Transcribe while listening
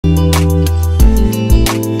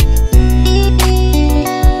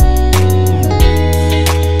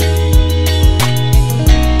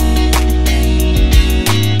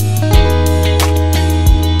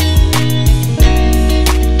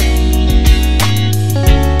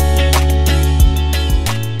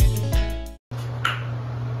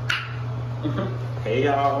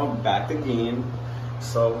y'all back again.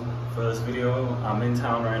 So for this video, I'm in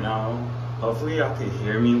town right now. Hopefully y'all can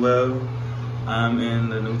hear me well. I'm in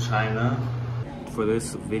the new China. For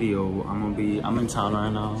this video, I'm in town right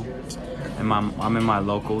now, and I'm in my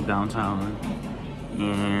local downtown,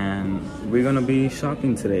 and we're gonna be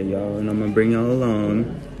shopping today, y'all, and I'm gonna bring y'all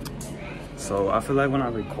along. So I feel like when I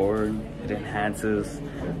record, it enhances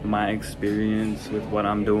my experience with what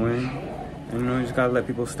I'm doing, and you know, you just gotta let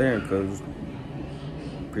people stare, cause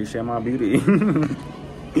appreciate my beauty.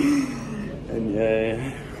 And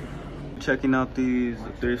yeah, checking out these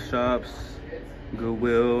thrift shops,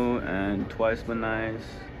 Goodwill and Twice But Nice.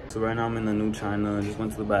 So right now I'm in the new China. I just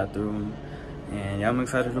went to the bathroom, and yeah, I'm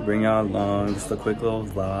excited to bring y'all along. Just a quick little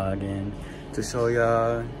vlog and to show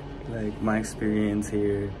y'all like my experience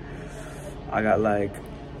here. I got like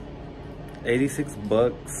 86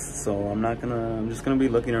 bucks, so I'm just gonna be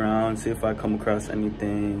looking around, see if I come across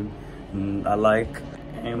anything I like,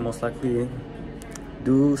 and most likely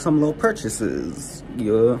do some little purchases.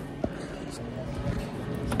 Yeah.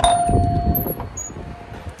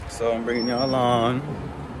 So I'm bringing y'all along.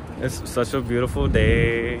 It's such a beautiful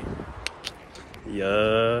day.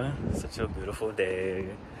 Yeah, such a beautiful day.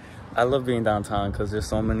 I love being downtown because there's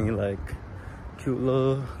so many like cute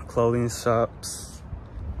little clothing shops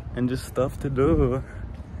and just stuff to do.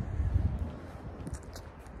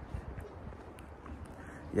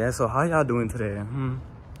 Yeah, so how y'all doing today?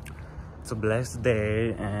 It's a blessed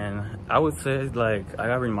day, and I would say like I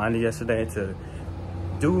got reminded yesterday to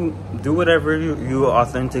do whatever you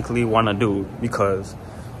authentically want to do, because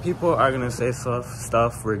people are gonna say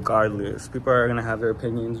stuff regardless. People are gonna have their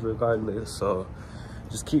opinions regardless. So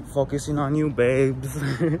just keep focusing on you, babes.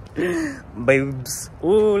 Babes.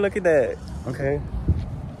 Ooh, look at that. Okay.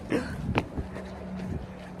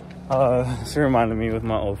 She reminded me with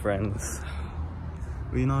my old friends.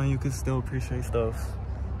 But you know, you can still appreciate stuff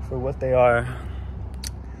for what they are.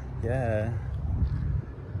 Yeah.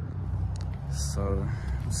 So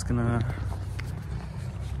I'm just gonna,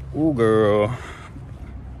 ooh girl,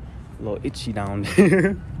 a little itchy down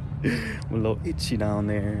there. A little itchy down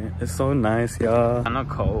there. It's so nice, y'all. Kinda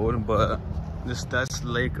cold, but that's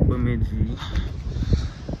Lake Bemidji.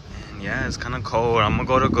 And yeah, it's kinda cold. I'm gonna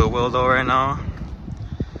go to Goodwill though right now,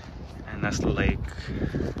 and that's the lake.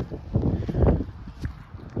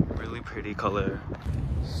 Really pretty color.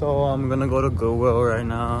 So I'm gonna go to Goodwill right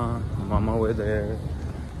now. I'm on my way there,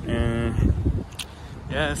 and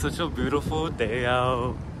yeah, it's such a beautiful day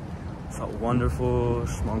out. It's so wonderful,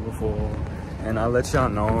 smuggleful, and I'll let y'all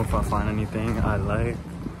know if I find anything I like.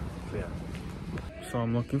 So yeah. So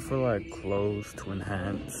I'm looking for like clothes to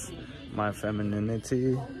enhance my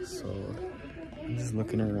femininity. So I'm just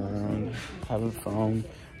looking around. Haven't found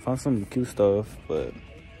some cute stuff, but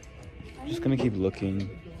I'm just gonna keep looking.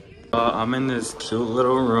 I'm in this cute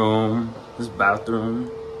little room, this bathroom.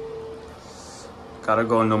 Gotta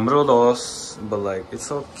go numero dos, but like it's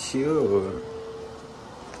so cute.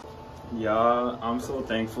 Yeah, I'm so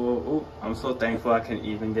thankful. Ooh, I'm so thankful I can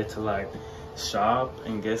even get to like shop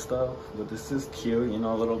and get stuff. But this is cute, you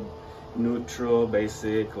know, a little neutral,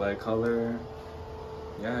 basic like color.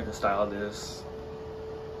 Yeah, I can style this.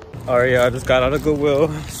 Alright, yeah, I just got out of Goodwill.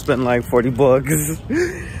 Spent like 40 bucks.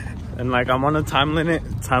 And like I'm on a time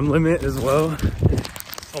limit as well.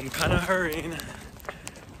 So I'm kind of hurrying,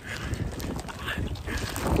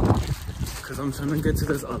 because I'm trying to get to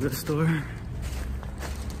this other store.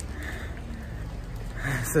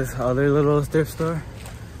 It's this other little thrift store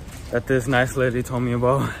that this nice lady told me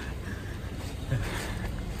about.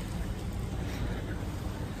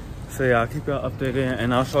 So yeah, I'll keep y'all updated,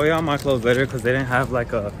 and I'll show y'all my clothes later, because they didn't have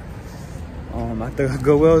like a at the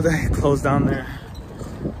Goodwill, they closed down there.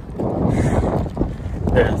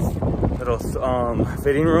 There's little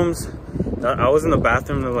fitting rooms. I was in the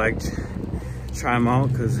bathroom to like try them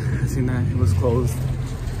out, because I seen that it was closed.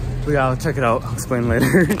 But yeah, I'll check it out. I'll explain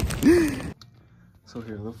later. So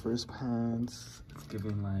here are the first pants. It's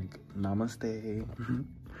giving like namaste.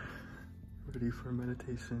 Ready for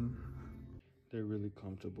meditation. They're really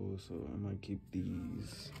comfortable, so I might keep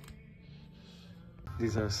these.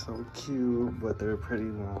 These are so cute, but they're pretty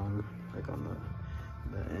long, like on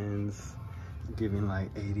the ends. Giving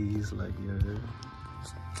like 80s, like yeah,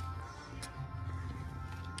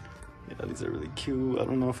 these are really cute. I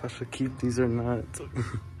don't know if I should keep these or not.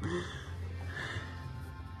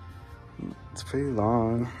 It's pretty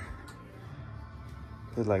long,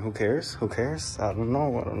 but like who cares? Who cares? I don't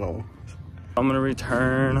know. I'm gonna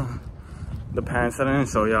return the pants that I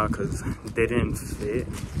didn't show y'all because they didn't fit.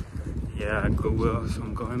 Yeah, Goodwill, so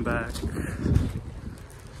I'm going back.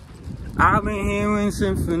 I've been hearing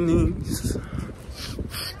symphonies.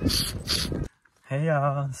 Hey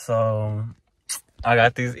y'all, so I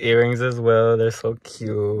got these earrings as well. They're so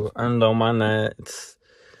cute. I know my nuts.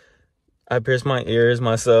 I pierced my ears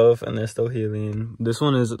myself and they're still healing. This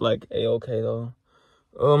one is like a-okay though.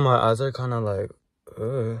 Oh, my eyes are kind of like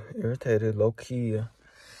irritated, low key.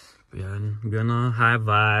 Yeah, be on a high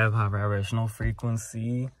vibe, high vibrational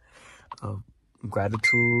frequency of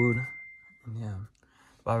gratitude. Yeah,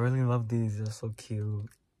 but I really love these. They're so cute.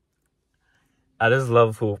 I just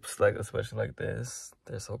love hoops, like especially like this.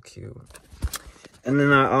 They're so cute. And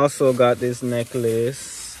then I also got this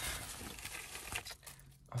necklace.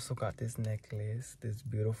 This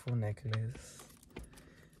beautiful necklace.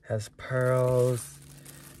 Has pearls.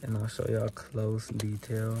 And I'll show y'all close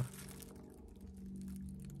detail.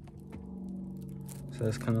 So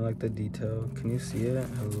that's kind of like the detail. Can you see it?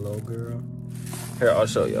 Hello, girl. Here, I'll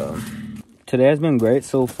show y'all. Today has been great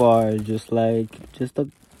so far.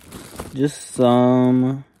 Just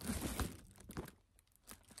some.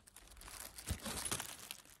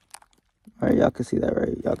 Alright, y'all can see that,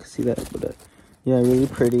 right? Y'all can see that. But yeah, really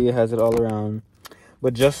pretty. It has it all around.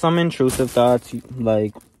 But just some intrusive thoughts,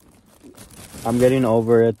 like, I'm getting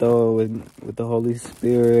over it though with the Holy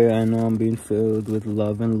Spirit. I know I'm being filled with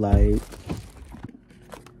love and light.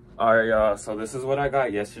 Alright, y'all, so this is what I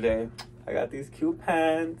got yesterday. I got these cute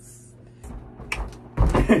pants.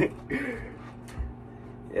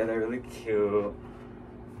 Yeah, they're really cute.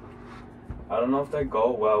 I don't know if they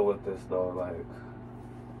go well with this though. Like,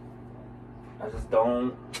 I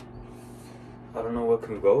don't know what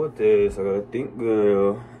can go with this. I gotta think,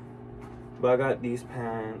 girl. But I got these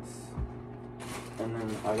pants. And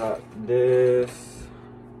then I got this.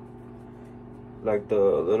 Like the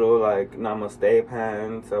little like namaste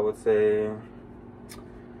pants, I would say.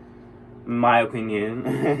 My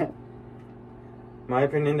opinion. My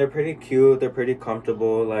opinion, they're pretty cute. They're pretty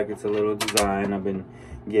comfortable. Like, it's a little design. I've been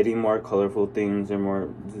getting more colorful things and more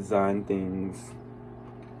design things.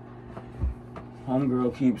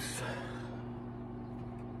 Homegirl keeps...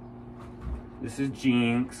 This is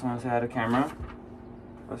Jinx. Wanna say hi to camera?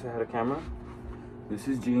 Wanna say hi to camera? This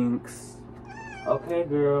is Jinx. Okay,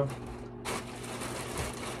 girl.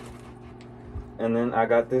 And then I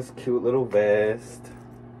got this cute little vest.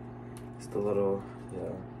 Just a little,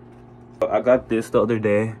 yeah. I got this the other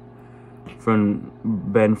day from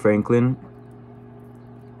Ben Franklin.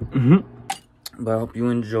 But I hope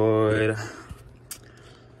you enjoyed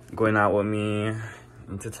going out with me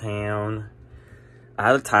into town. I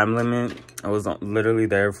had a time limit. I was literally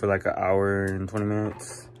there for like an hour and 20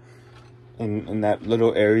 minutes in that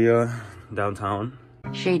little area downtown.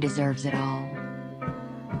 She deserves it all.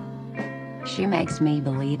 She makes me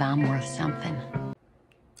believe I'm worth something.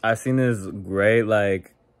 I seen this great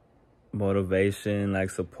like motivation, like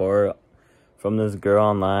support from this girl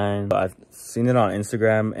online. I've seen it on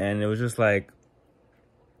Instagram and it was just like,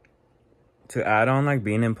 to add on like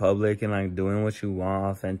being in public and like doing what you want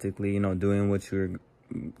authentically, you know, doing what you're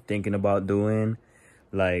thinking about doing,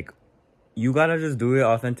 like you gotta just do it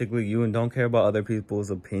authentically you and don't care about other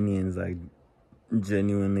people's opinions. Like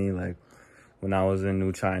genuinely, like when I was in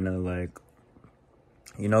New China, like,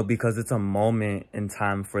 you know, because it's a moment in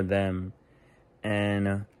time for them.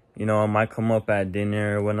 And you know, it might come up at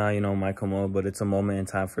dinner or whatnot, you know, it might come up, but it's a moment in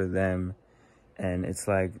time for them. And it's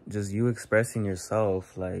like just you expressing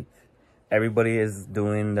yourself. Like everybody is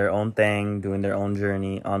doing their own thing, doing their own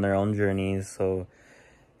journey, on their own journeys. So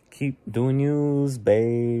keep doing yous,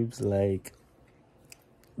 babes. Like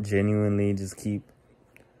genuinely just keep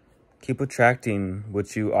attracting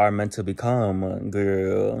what you are meant to become,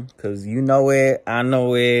 girl. Cause you know it, I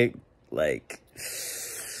know it. Like,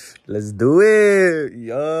 let's do it,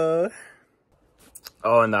 yeah.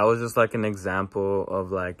 Oh, and that was just like an example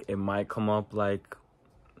of like, it might come up like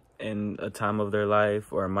in a time of their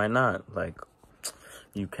life or it might not. Like,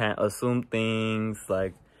 you can't assume things.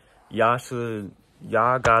 Like, y'all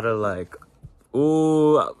gotta like,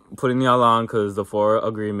 ooh, putting y'all on because the 4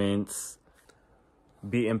 agreements.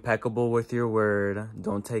 Be impeccable with your word.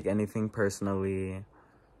 Don't take anything personally.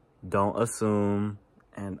 Don't assume.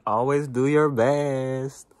 And always do your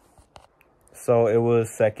best. So it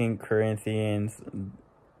was 2 Corinthians,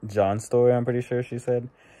 John's story, I'm pretty sure she said.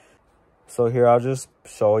 So here, I'll just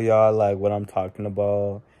show y'all like what I'm talking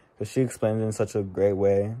about. Because she explained it in such a great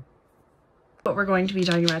way. What we're going to be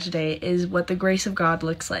talking about today is what the grace of God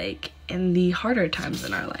looks like in the harder times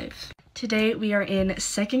in our life. Today we are in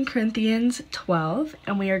 2 Corinthians 12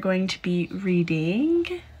 and we are going to be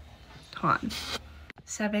reading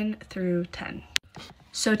 7 through 10.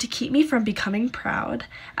 So to keep me from becoming proud,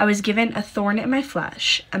 I was given a thorn in my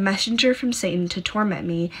flesh, a messenger from Satan to torment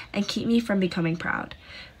me and keep me from becoming proud.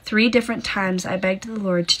 3 different times I begged the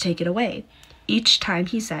Lord to take it away. Each time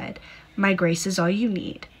he said, "My grace is all you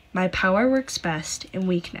need. My power works best in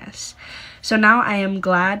weakness." So now I am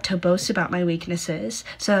glad to boast about my weaknesses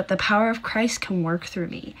so that the power of Christ can work through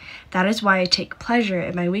me. That is why I take pleasure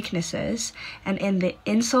in my weaknesses and in the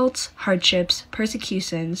insults, hardships,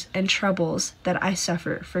 persecutions, and troubles that I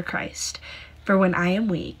suffer for Christ. For when I am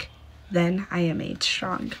weak, then I am made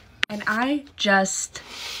strong. And I just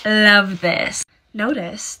love this.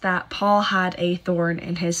 Notice that Paul had a thorn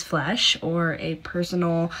in his flesh, or a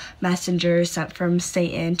personal messenger sent from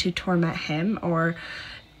Satan to torment him, or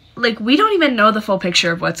like, we don't even know the full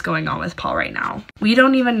picture of what's going on with Paul right now. We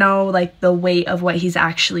don't even know like the weight of what he's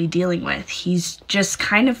actually dealing with. He's just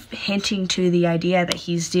kind of hinting to the idea that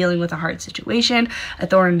he's dealing with a hard situation, a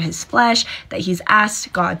thorn in his flesh that he's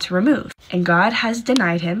asked God to remove. And God has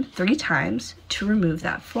denied him 3 times to remove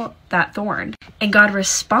that thorn. And God's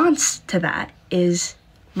response to that is,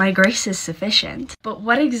 "My grace is sufficient." But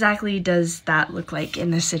what exactly does that look like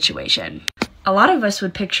in this situation? A lot of us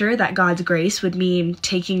would picture that God's grace would mean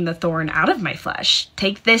taking the thorn out of my flesh.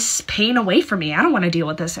 Take this pain away from me. I don't want to deal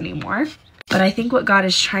with this anymore. But I think what God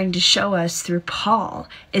is trying to show us through Paul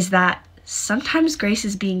is that sometimes grace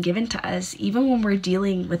is being given to us even when we're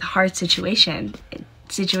dealing with hard situations,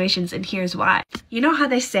 and here's why. You know how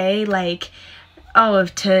they say, like, oh,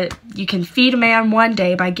 you can feed a man one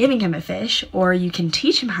day by giving him a fish, or you can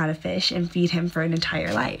teach him how to fish and feed him for an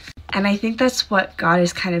entire life. And I think that's what God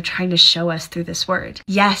is kind of trying to show us through this word.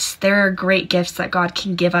 Yes, there are great gifts that God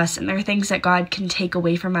can give us, and there are things that God can take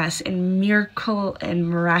away from us in miracle and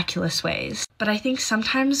miraculous ways. But I think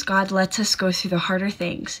sometimes God lets us go through the harder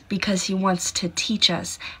things because he wants to teach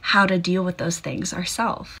us how to deal with those things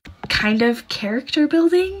ourselves. Kind of character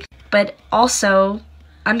building, but also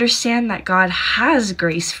understand that God has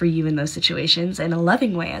grace for you in those situations in a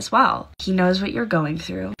loving way as well. He knows what you're going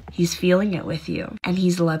through. He's feeling it with you, and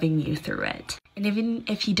he's loving you through it. And even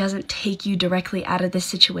if he doesn't take you directly out of this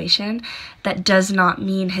situation, that does not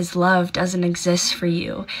mean his love doesn't exist for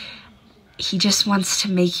you. He just wants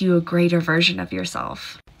to make you a greater version of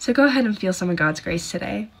yourself. So go ahead and feel some of God's grace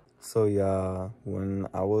today. So yeah, when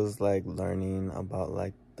I was like learning about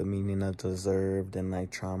like the meaning of deserved and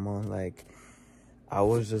like trauma, like I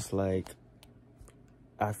was just like,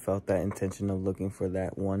 I felt that intention of looking for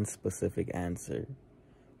that one specific answer.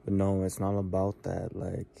 But no, it's not about that.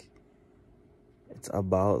 Like, it's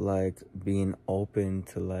about like being open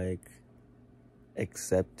to like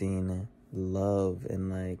accepting love and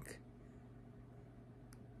like,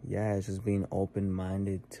 yeah, it's just being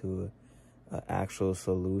open-minded to an actual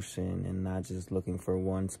solution and not just looking for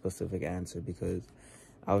one specific answer. Because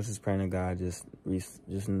I was just praying to God just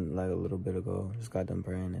like a little bit ago. Just got done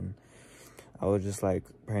praying, and I was just like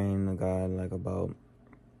praying to God like about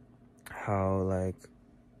how like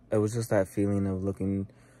it was just that feeling of looking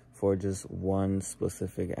for just one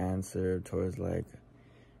specific answer towards like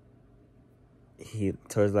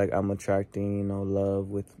I'm attracting, you know, love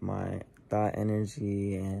with my thought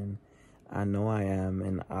energy, and I know I am,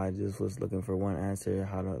 and I just was looking for one answer,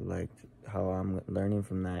 how I'm learning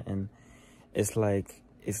from that. And it's like,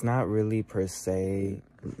 it's not really per se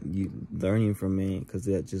you learning from it, because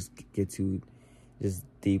it just gets you just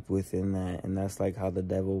deep within that. And that's like how the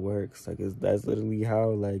devil works. Like, that's literally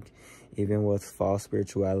how, like, even with false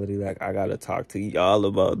spirituality, like, I gotta talk to y'all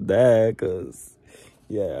about that, because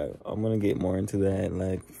yeah, I'm gonna get more into that,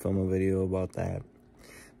 like film a video about that.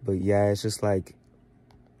 But yeah, it's just like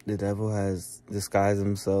the devil has disguised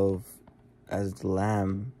himself as the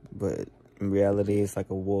lamb, but in reality it's like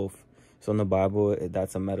a wolf. So in the Bible,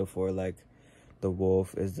 that's a metaphor. Like, the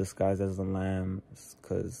wolf is disguised as a lamb,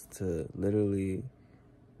 because to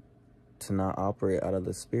not operate out of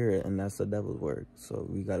the spirit, and that's the devil's work. So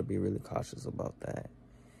we got to be really cautious about that.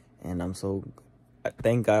 And I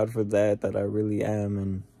thank God for that I really am.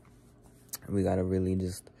 And we got to really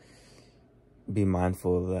just be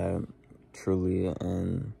mindful of that, truly,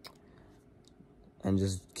 and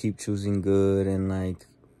just keep choosing good, and like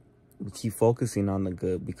keep focusing on the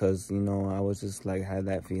good. Because, you know, I was just like, had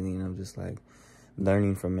that feeling of just like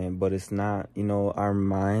learning from it. But it's not, you know, our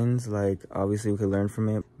minds, like, obviously we could learn from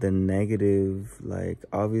it. The negative, like,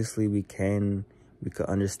 obviously we could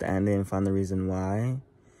understand it and find the reason why.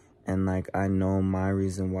 And like, I know my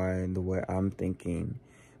reason why, the way I'm thinking.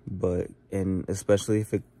 And especially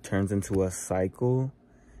if it turns into a cycle,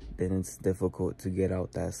 then it's difficult to get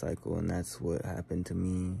out that cycle. And that's what happened to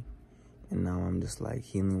me. And now I'm just like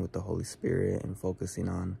healing with the Holy Spirit and focusing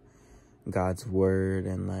on God's word,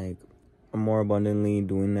 and like I'm more abundantly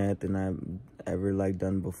doing that than I've ever like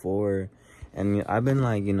done before. And I've been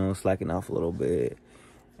like, you know, slacking off a little bit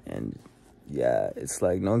and yeah, it's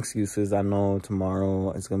like no excuses. I know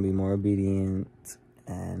tomorrow it's gonna be more obedient,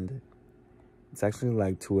 and it's actually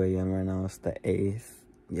like 2 a.m. right now. It's the 8th.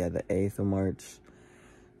 Yeah, the 8th of March.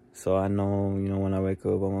 So I know, when I wake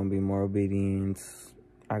up, I'm gonna be more obedient.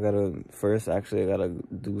 I gotta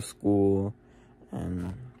do school,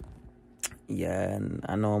 and yeah, and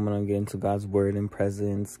I know I'm gonna get into God's word and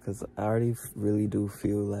presence, because I already really do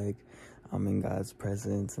feel like I'm in God's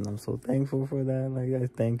presence, and I'm so thankful for that. Like, I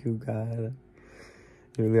thank you, God.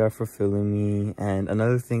 You really are fulfilling me. And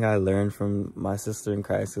another thing I learned from my sister in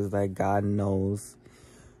Christ is that God knows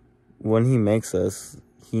when he makes us.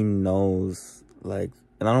 He knows, like,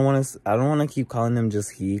 and I don't want to keep calling him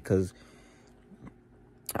just he, because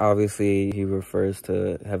obviously he refers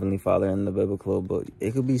to Heavenly Father in the biblical, but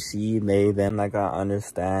it could be she, they, them. Like, I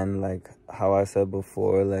understand, like how I said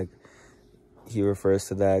before, like he refers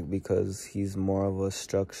to that because he's more of a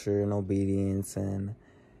structure and obedience and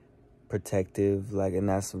protective, like, and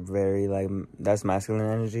that's very, like, that's masculine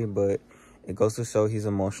energy, but it goes to show he's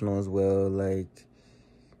emotional as well. Like,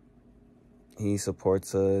 he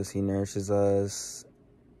supports us, he nourishes us,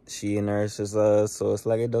 she nourishes us. So it's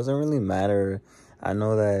like, it doesn't really matter. I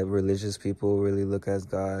know that religious people really look at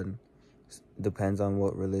God, depends on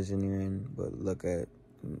what religion you're in, but look at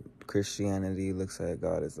Christianity, looks at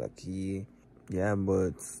God as like he, yeah,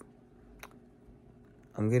 but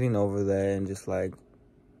I'm getting over that and just like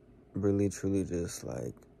really truly just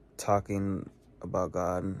like talking about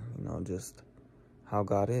God, just how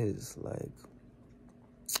God is, like.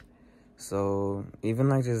 So even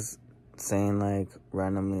like just saying like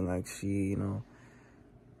randomly like she,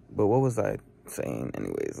 but what was I saying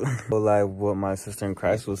anyways? But like what my sister in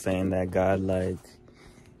Christ was saying, that God, like,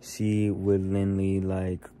 she willingly,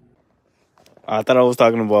 like, I thought I was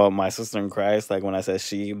talking about my sister in Christ, like when I said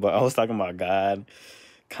she, but I was talking about God.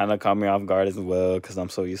 Kind of caught me off guard as well, because I'm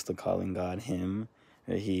so used to calling God him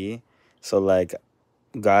or he. So like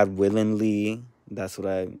God willingly, that's what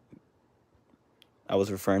I was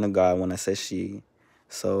referring to God when I said she.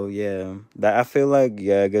 So yeah, that, I feel like,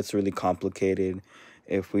 yeah, it gets really complicated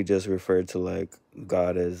if we just refer to like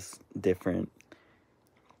God as different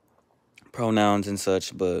pronouns and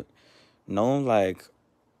such, but no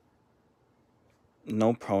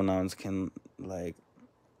pronouns can like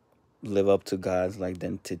live up to God's like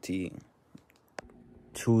identity.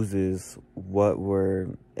 Chooses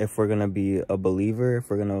if we're gonna be a believer, if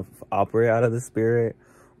we're gonna operate out of the Spirit,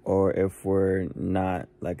 or if we're not,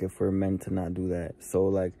 like if we're meant to not do that. So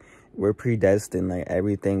like we're predestined, like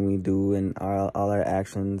everything we do and all our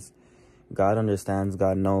actions, God understands,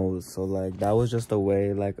 God knows. So like that was just a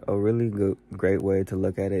way, like a really great way to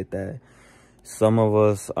look at it, that some of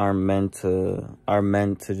us are meant to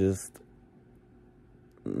just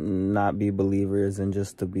not be believers, and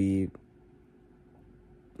just to be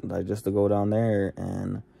like, just to go down there,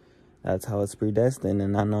 and that's how it's predestined.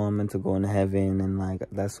 And I know I'm meant to go into heaven, and like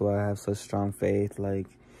that's why I have such strong faith, like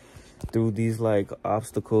through these like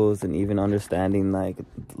obstacles, and even understanding like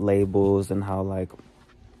labels, and how like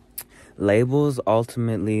labels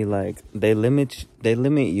ultimately, like they limit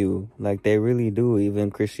you, like they really do.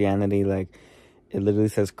 Even Christianity, like it literally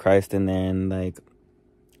says Christ in there, and like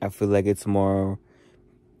I feel like it's more,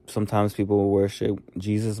 sometimes people worship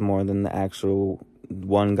Jesus more than the actual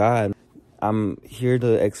one God. I'm here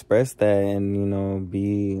to express that, and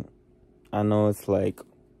I know it's like,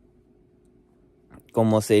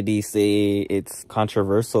 como se dice, it's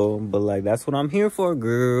controversial, but like that's what I'm here for,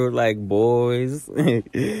 girl, like boys.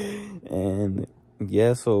 And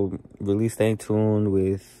yeah, so really stay tuned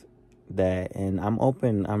with that, and I'm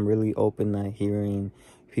really open to hearing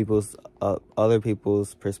other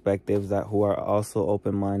people's perspectives, who are also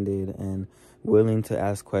open-minded and willing to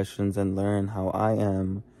ask questions and learn how I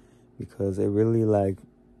am, because it really, like,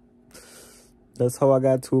 that's how I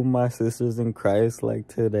got two of my sisters in Christ, like,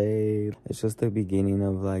 today. It's just the beginning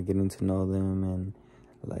of, like, getting to know them, and,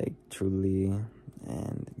 like, truly,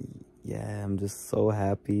 and, yeah, I'm just so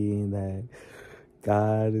happy that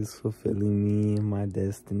God is fulfilling me and my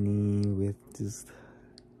destiny with just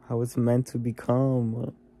how it's meant to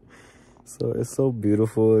become. So it's so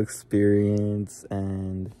beautiful experience,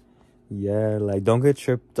 and yeah, like, don't get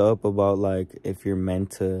tripped up about, like, if you're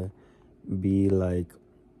meant to be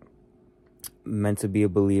a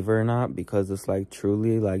believer or not, because it's like,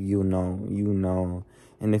 truly, like, you know.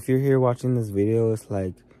 And if you're here watching this video, it's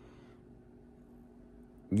like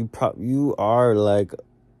you are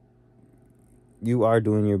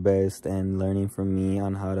doing your best and learning from me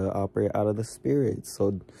on how to operate out of the Spirit.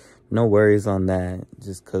 So no worries on that,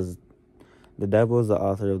 just because the devil is the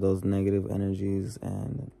author of those negative energies.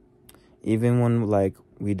 And even when, like,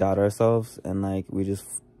 we doubt ourselves and, like, we just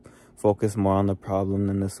focus more on the problem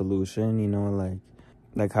than the solution, you know,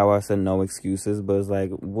 like how I said no excuses, but it's like,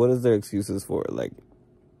 what is there excuses for? Like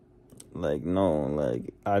no,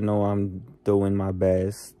 like I know I'm doing my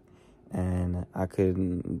best and I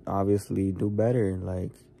could obviously do better,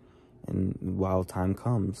 like, and while time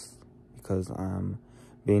comes, because I'm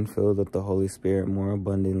being filled with the Holy Spirit more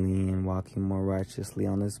abundantly and walking more righteously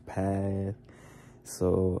on this path.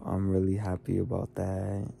 So I'm really happy about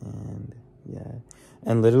that. And yeah,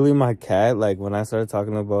 and literally my cat, like when I started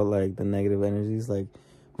talking about like the negative energies, like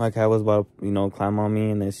my cat was about to, you know, climb on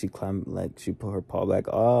me, and then she climbed, like she put her paw back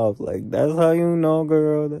off. Like, that's how you know,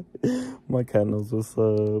 girl, that my cat knows what's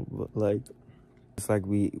up. But like, it's like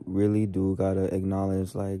we really do gotta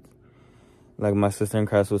acknowledge, like my sister in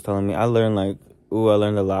Christ was telling me, I learned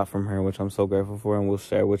a lot from her, which I'm so grateful for, and we'll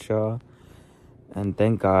share with y'all. And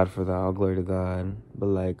thank God for that. All glory to God. But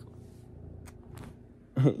like,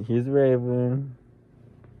 here's Raven.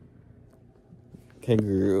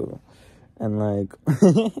 Kangaroo. And like,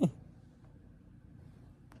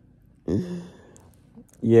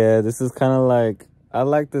 yeah, this is kind of like, I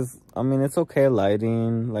like this. I mean, it's okay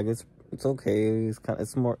lighting. Like, it's okay.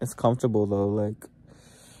 It's comfortable though. Like,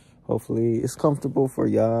 hopefully it's comfortable for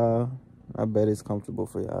y'all. I bet it's comfortable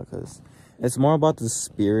for y'all, because it's more about the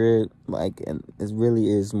spirit, like, and it really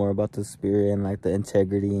is more about the spirit and like the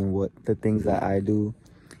integrity and what the things that I do.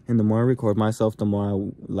 And the more I record myself, the more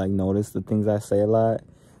I like notice the things I say a lot.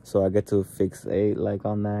 So I get to fixate like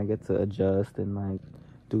on that. I get to adjust and like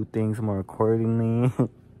do things more accordingly.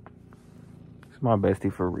 It's my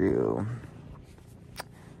bestie for real.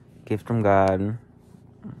 Gift from God.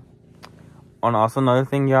 And also another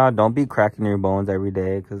thing, y'all, don't be cracking your bones every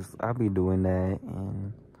day, because I be doing that.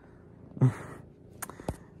 And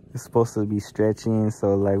it's supposed to be stretching,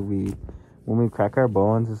 so like when we crack our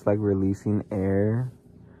bones, it's like releasing air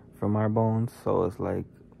from our bones. So it's like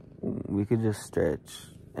we could just stretch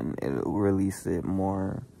and it'll release it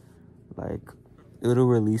more, like it'll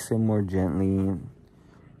release it more gently.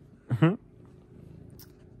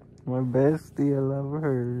 My bestie, I love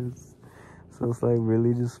hers. So it's like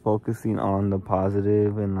really just focusing on the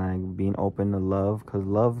positive and like being open to love, because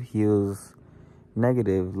love heals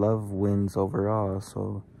negative. Love wins overall.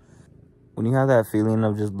 So when you have that feeling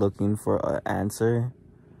of just looking for an answer,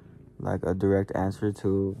 like a direct answer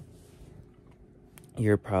to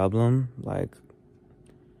your problem, like,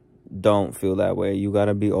 don't feel that way. You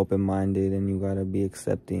gotta be open-minded and you gotta be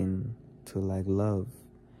accepting to like love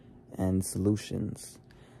and solutions.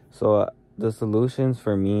 So the solutions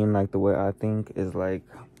for me, and like the way I think, is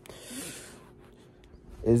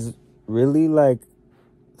really like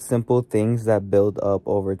simple things that build up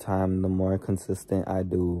over time the more consistent I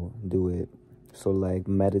do it. So like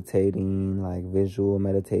meditating, like visual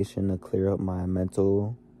meditation to clear up my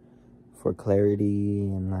mental for clarity,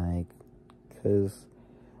 and like, because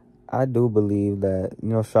I do believe that, you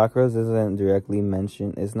know, chakras isn't directly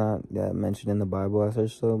mentioned. It's not that mentioned in the Bible as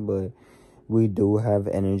such, so, but we do have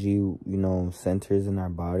energy, you know, centers in our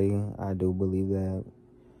body. I do believe that.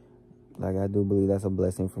 Like, I do believe that's a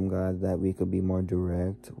blessing from God, that we could be more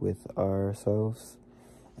direct with ourselves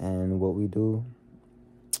and what we do.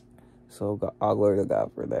 So, God, all glory to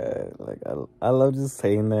God for that. Like, I love just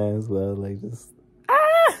saying that as well. Like, just,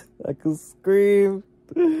 I could scream.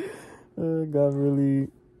 God really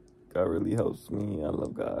helps me. I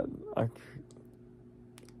love God.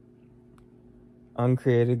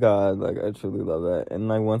 Uncreated God. Like, I truly love that. And,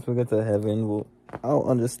 like, once we get to heaven, I'll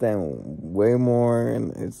understand way more,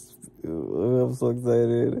 and I'm so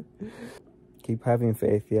excited. Keep having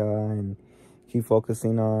faith, y'all, and keep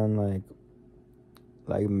focusing on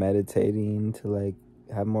like meditating to like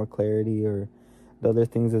have more clarity, or the other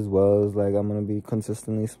things as well. Is like I'm gonna be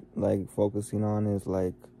consistently like focusing on is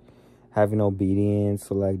like having obedience,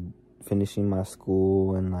 so like finishing my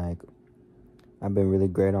school, and like I've been really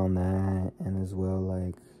great on that, and as well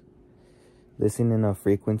like listening to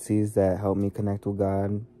frequencies that help me connect with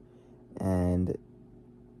God. And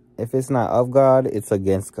if it's not of God, it's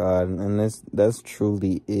against God. And that's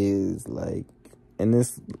truly is like, and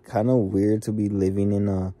it's kind of weird to be living in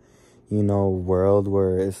a, you know, world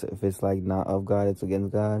where if it's like not of God, it's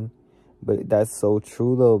against God. But that's so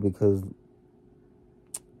true though, because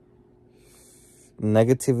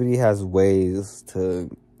negativity has ways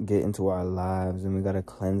to get into our lives, and we gotta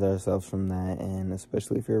cleanse ourselves from that. And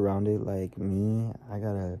especially if you're around it, like me,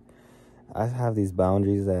 I have these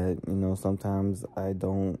boundaries that, you know, sometimes I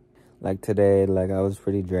don't. Like today, like I was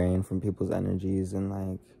pretty drained from people's energies and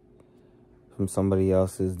like from somebody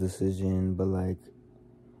else's decision, but like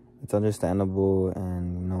it's understandable.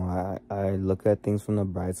 And, you know, I look at things from the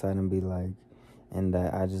bright side and be like, and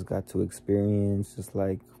that I just got to experience just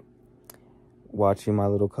like watching my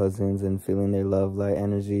little cousins and feeling their love light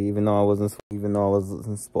energy, even though I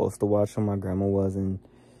wasn't supposed to watch them. My grandma wasn't.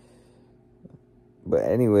 But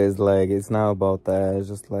anyways, like, it's not about that. It's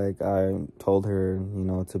just like I told her, you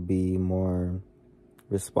know, to be more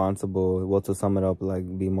responsible. Well, to sum it up,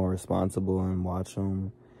 like, be more responsible and watch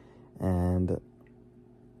them. And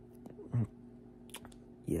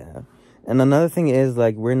yeah. And another thing is,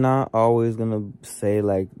 like, we're not always gonna say,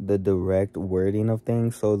 like, the direct wording of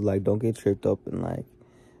things. So, like, don't get tripped up in, like,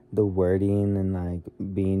 the wording and, like,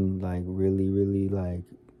 being, like, really, like,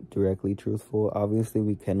 directly truthful. Obviously,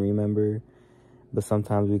 we can remember, but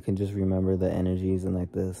sometimes we can just remember the energies and,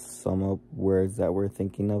 like, the sum up words that we're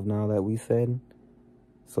thinking of now that we said.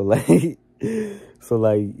 So, like,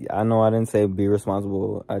 I know I didn't say be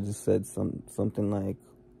responsible. I just said something like,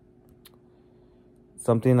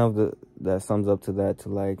 something that sums up to that, to,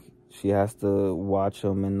 like, she has to watch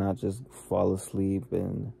them and not just fall asleep.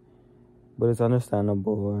 But it's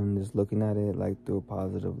understandable, and just looking at it, like, through a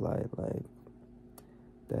positive light, like,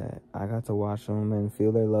 that I got to watch them and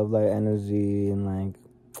feel their love light energy. And, like,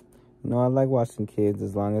 you know, I like watching kids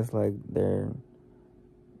as long as, like, they're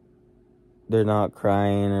not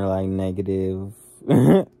crying or, like, negative.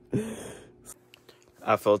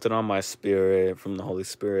 I felt it on my spirit from the Holy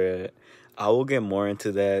Spirit. I will get more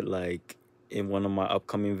into that, like, in one of my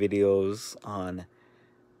upcoming videos on,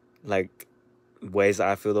 like, ways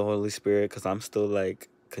I feel the Holy Spirit, because I'm still, like,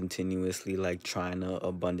 continuously, like, trying to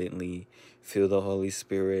abundantly feel the Holy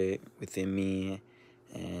Spirit within me.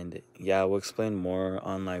 And yeah, I will explain more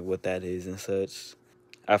on, like, what that is and such.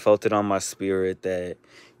 I felt it on my spirit that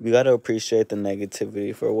we gotta appreciate the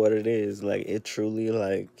negativity for what it is. Like, it truly,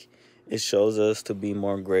 like, it shows us to be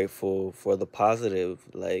more grateful for the positive,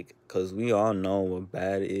 like, because we all know what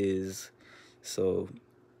bad is. So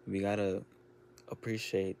we gotta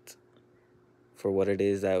appreciate for what it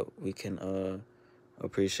is, that we can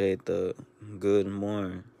appreciate the good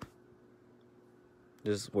more.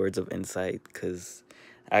 Just words of insight, because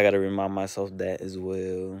I gotta remind myself that as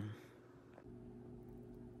well.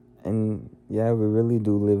 And yeah, we really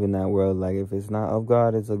do live in that world. Like, if it's not of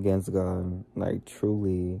God, it's against God. Like,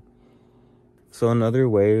 truly. So in other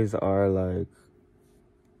ways are, like,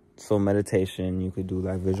 so meditation, you could do,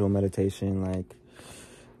 like, visual meditation, like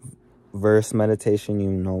verse meditation,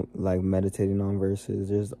 you know, like meditating on verses.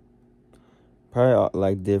 There's probably,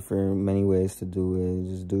 like, many ways to do it.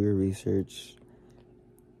 Just do your research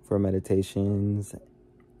for meditations.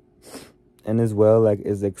 And as well, like,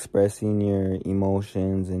 is expressing your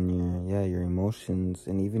emotions and your emotions,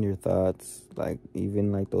 and even your thoughts. Like,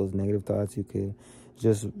 even, like, those negative thoughts, you could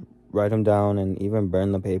just write them down and even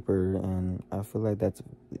burn the paper. And I feel like that's,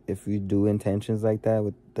 if you do intentions like that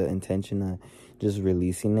with the intention of just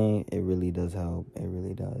releasing it, it really does help. It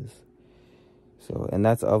really does. So, and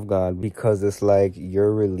that's of God, because it's like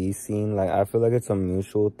you're releasing. Like, I feel like it's a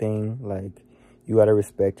mutual thing. Like, you got to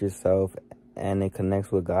respect yourself, and it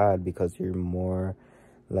connects with God, because you're more,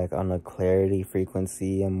 like, on a clarity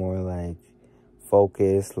frequency and more, like,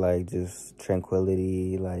 focused, like, just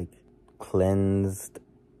tranquility, like, cleansed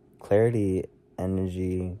clarity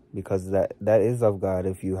energy, because that is of God.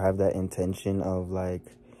 If you have that intention of, like,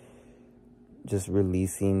 just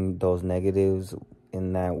releasing those negatives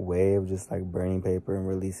in that way of just, like, burning paper and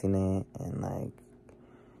releasing it. And, like,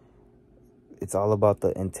 it's all about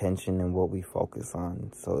the intention and what we focus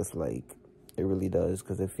on. So it's like, it really does,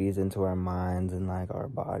 because it feeds into our minds and, like, our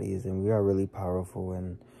bodies, and we are really powerful.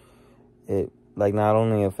 And it, like, not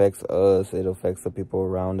only affects us, it affects the people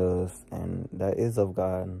around us, and that is of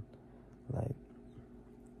God. Like,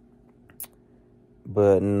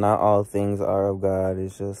 but not all things are of God.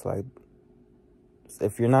 It's just like,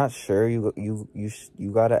 if you're not sure,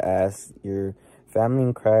 you gotta ask your family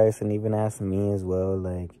in Christ, and even ask me as well.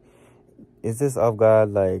 Like, is this of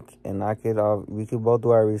God? Like, and we could both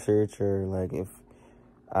do our research, or, like, if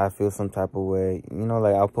I feel some type of way, you know,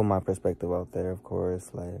 like, I'll put my perspective out there, of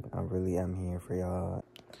course. Like, I really am here for y'all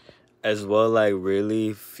as well. Like,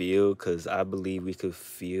 really feel, because I believe we could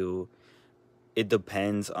feel. It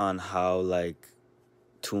depends on how, like,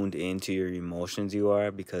 tuned into your emotions you are,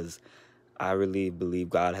 because I really believe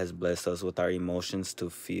God has blessed us with our emotions to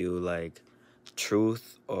feel, like,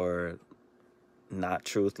 truth or not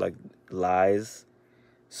truth, like lies.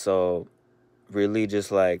 So really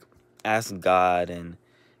just, like, ask God and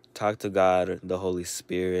talk to God, the Holy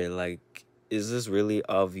Spirit, like, is this really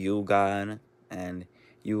of you, God? And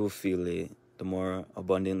you will feel it. The more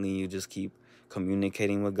abundantly you just keep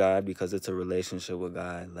communicating with God, because it's a relationship with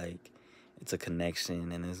God. Like, it's a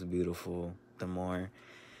connection, and it's beautiful. The more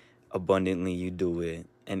abundantly you do it,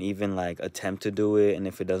 and even, like, attempt to do it, and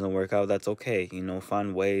if it doesn't work out, that's okay. You know,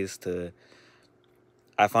 find ways to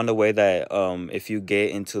I found a way that if you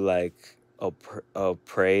get into like a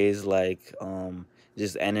praise, like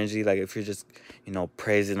just energy, like if you're just, you know,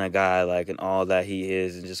 praising a guy like and all that he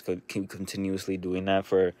is, and just keep continuously doing that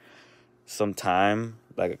for some time,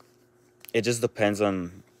 like it just depends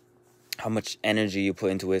on how much energy you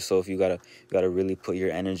put into it. So if you gotta really put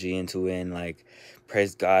your energy into it and like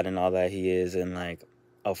praise God and all that he is, and like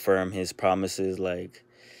affirm his promises, like,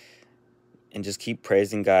 and just keep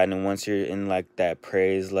praising God. And once you're in like that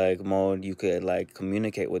praise like mode, you could like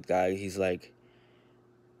communicate with God. He's like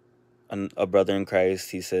a brother in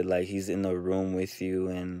Christ. He said like he's in the room with you,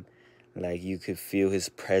 and like you could feel his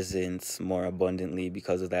presence more abundantly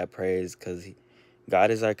because of that praise, because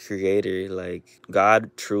God is our creator. Like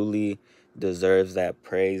God truly deserves that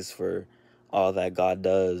praise for all that God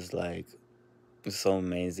does. Like it's so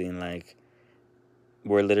amazing. Like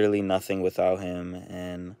we're literally nothing without him,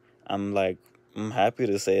 and I'm happy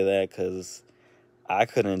to say that, because I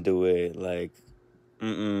couldn't do it. Like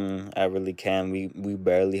I really can. We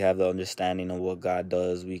barely have the understanding of what God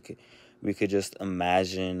does. We could just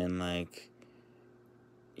imagine, and like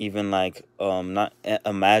even like not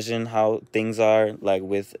imagine how things are like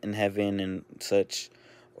with in heaven and such,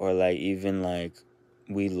 or like even like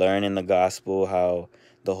we learn in the gospel how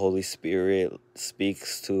the Holy Spirit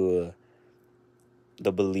speaks to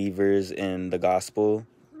the believers in the gospel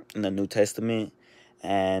in the New Testament,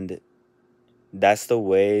 and that's the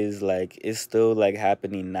ways like it's still like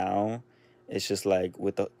happening now. It's just like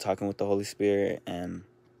with the talking with the Holy Spirit. And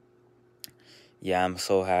yeah, I'm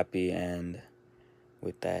so happy and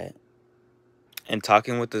with that. And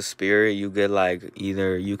talking with the Spirit, you get like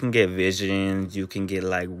either you can get visions, you can get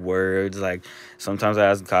like words. Like sometimes I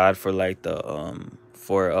ask God for like the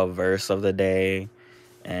for a verse of the day,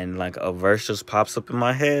 and like a verse just pops up in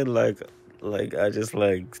my head. Like I just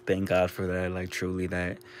like thank God for that. Like truly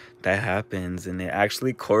that happens, and it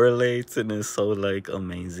actually correlates, and it's so like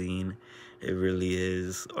amazing. It really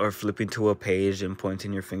is. Or flipping to a page and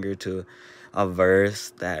pointing your finger to a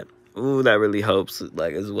verse that really helps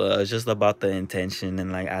like as well. It's just about the intention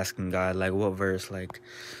and like asking God like what verse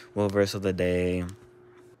of the day.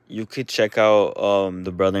 You could check out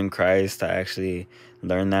the Brother in Christ to actually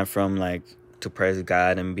learn that from, like to praise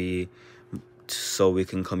God and be so we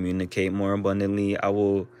can communicate more abundantly. I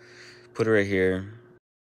will put it right here.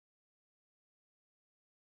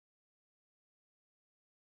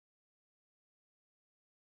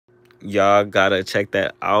 Y'all gotta check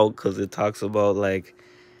that out, because it talks about like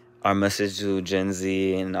our message to Gen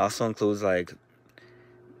Z, and also includes like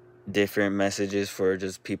different messages for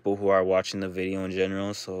just people who are watching the video in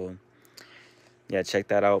general. So yeah, check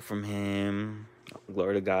that out from him.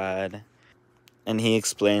 Glory to God. And he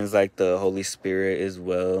explains like the Holy Spirit as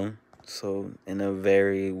well, so in a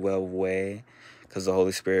very well way, because the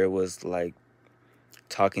Holy Spirit was like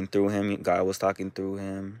talking through him. God was talking through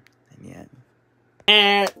him. And yeah.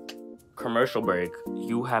 And commercial break.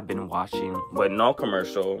 You have been watching, but no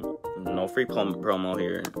commercial, no free promo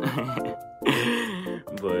here.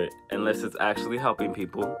 But unless it's actually helping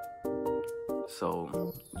people.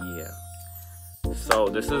 So yeah. So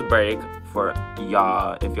this is break for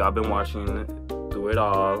y'all. If y'all been watching through it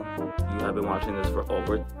all, you have been watching this for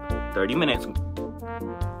over 30 minutes.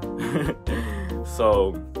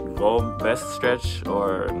 So go best stretch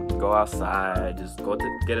or go outside. Just go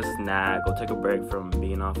get a snack. Go take a break from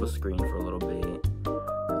being off the screen for a little bit.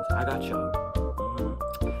 I got y'all.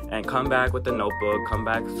 And come back with the notebook. Come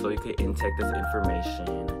back so you can intake this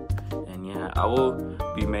information. And yeah, I will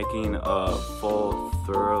be making a full,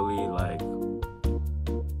 thoroughly like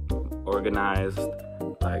organized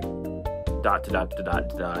like dot to dot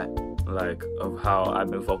like of how I've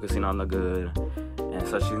been focusing on the good and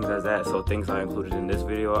such things as that. So things are included in this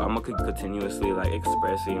video. I'm gonna continuously like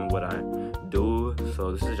expressing what I do.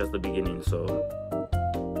 So this is just the beginning. So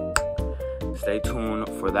stay tuned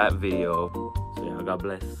for that video. So yeah, God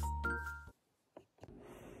bless.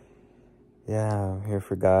 Yeah, I'm here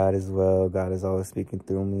for God as well. God is always speaking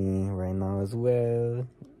through me right now as well.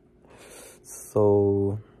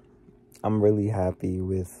 So I'm really happy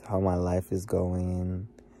with how my life is going,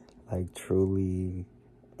 like truly.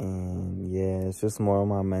 And yeah, it's just more on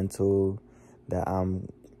my mental that I'm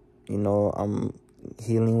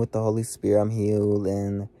healing with the Holy Spirit. I'm healed,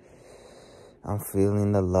 and I'm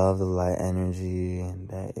feeling the love, the light energy, and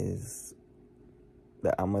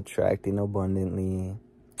that I'm attracting abundantly.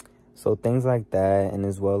 So things like that, and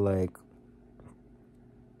as well like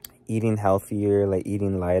eating healthier, like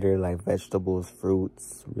eating lighter, like vegetables,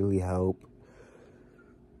 fruits really help.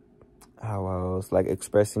 How else? Like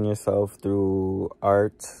expressing yourself through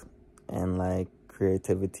art and like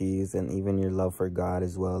creativities and even your love for God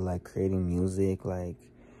as well, like creating music. Like,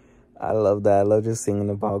 I love that. I love just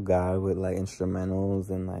singing about God with like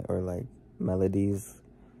instrumentals and like, or like melodies.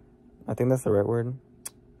 I think that's the right word.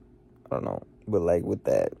 I don't know. But like with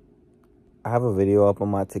that, I have a video up on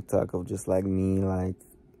my TikTok of just like me like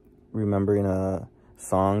remembering a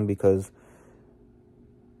song, because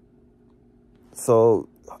so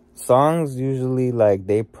songs usually like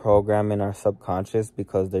they program in our subconscious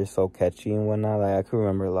because they're so catchy and whatnot. Like I can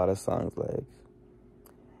remember a lot of songs like,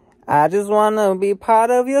 I just wanna be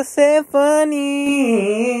part of your symphony.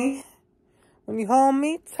 When you hold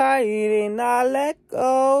me tight and I let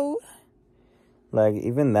go. Like,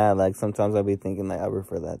 even that, like, sometimes I'll be thinking, like, I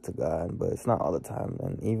refer that to God, but it's not all the time.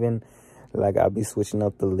 And even, like, I'll be switching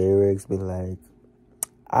up the lyrics, be like,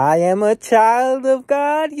 I am a child of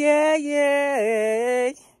God, yeah,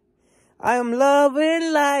 yeah. I am love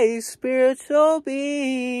and light, spiritual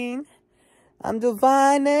being. I'm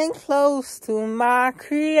divine and close to my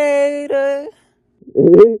Creator.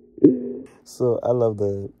 So, I love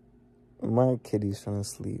that. My kitty's trying to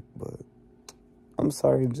sleep, but I'm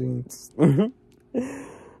sorry, Jeans.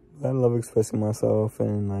 I love expressing myself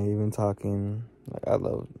and like even talking. Like I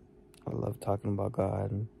love talking about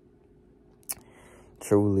God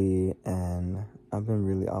truly, and I've been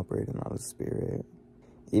really operating out of the Spirit.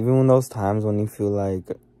 Even when those times when you feel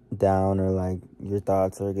like down or like your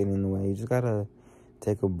thoughts are getting in the way, you just gotta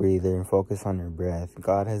take a breather and focus on your breath.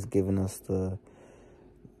 God has given us the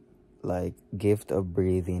like gift of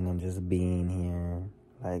breathing and just being here.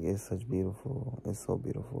 Like it's so beautiful.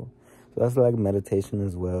 So that's like meditation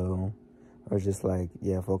as well, or just like,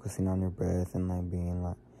 yeah, focusing on your breath and like being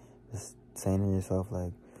like, just saying to yourself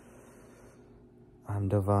like, I'm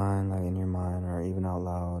divine, like in your mind or even out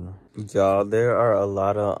loud. Y'all, there are a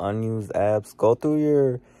lot of unused apps. Go through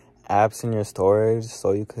your apps in your storage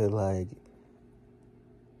so you could like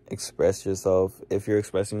express yourself. If you're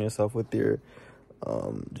expressing yourself with your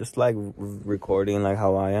just like recording like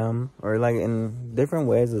how I am, or like in different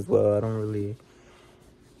ways as well. I don't really,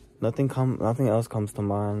 nothing else comes to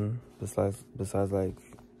mind besides like,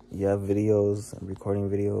 yeah, videos and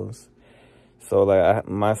recording videos. So like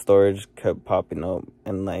my storage kept popping up,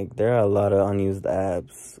 and like there are a lot of unused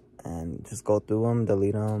apps, and just go through them,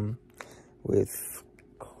 delete them with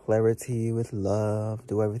clarity, with love,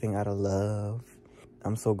 do everything out of love.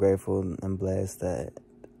 I'm so grateful and blessed that,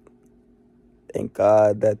 thank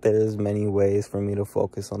God that there's many ways for me to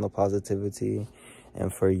focus on the positivity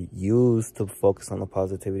and for you to focus on the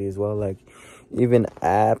positivity as well. Like even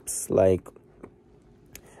apps, like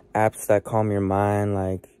apps that calm your mind,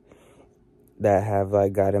 like that have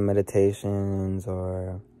like guided meditations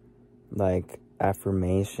or like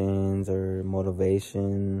affirmations or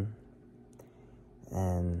motivation,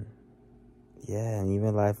 and yeah, and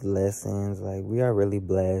even life lessons. Like we are really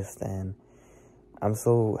blessed, and I'm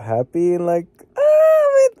so happy. Like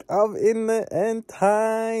I'm in the end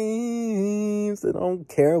times. I don't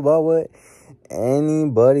care about what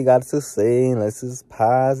anybody got to say unless it's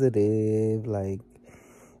positive. Like,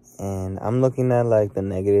 and I'm looking at like the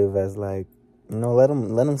negative as like, you know, let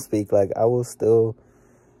them speak. Like I will still,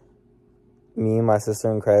 me and my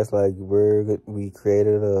sister in Christ, like we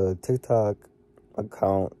created a TikTok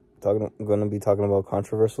account gonna be talking about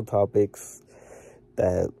controversial topics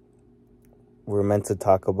that we're meant to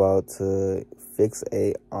talk about, to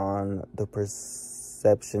fixate on the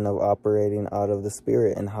perception of operating out of the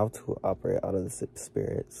Spirit and how to operate out of the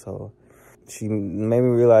Spirit. So she made me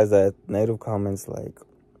realize that negative comments, like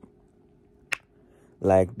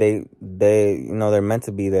they you know, they're meant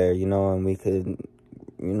to be there, you know, and we could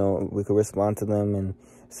respond to them and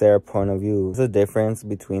say our point of view. There's a difference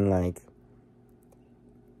between like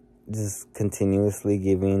just continuously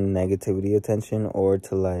giving negativity attention, or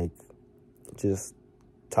to like just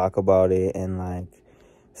talk about it and like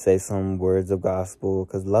say some words of gospel,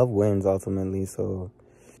 because love wins ultimately. So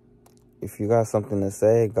if you got something to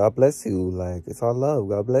say, God bless you. Like, it's all love.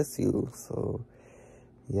 God bless you. So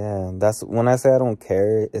yeah, that's when I say I don't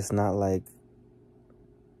care. It's not like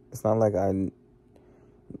I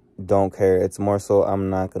don't care. It's more so I'm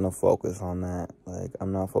not gonna focus on that. Like,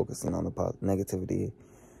 I'm not focusing on the negativity.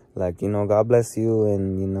 Like, you know, God bless you,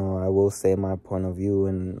 and, you know, I will say my point of view,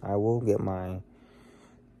 and I will get my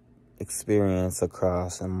experience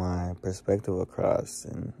across and my perspective across,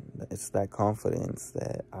 and it's that confidence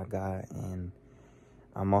that I got, and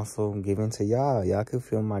I'm also giving to y'all. Y'all can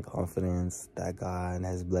feel my confidence that God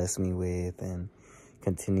has blessed me with, and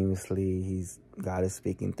continuously God is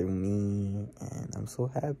speaking through me, and I'm so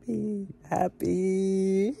happy.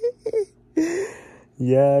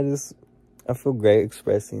 Yeah, I feel great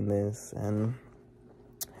expressing this, and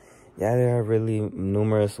yeah, there are really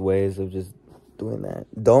numerous ways of just doing that.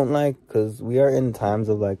 Don't like, because we are in times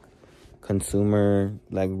of like consumer,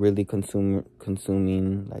 like really consuming,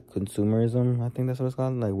 like consumerism, I think that's what it's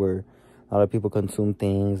called, like where a lot of people consume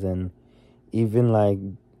things. And even like,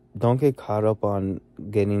 don't get caught up on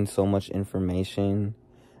getting so much information.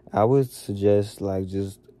 I would suggest like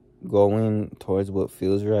just going towards what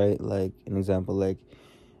feels right. Like an example, like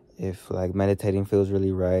if like meditating feels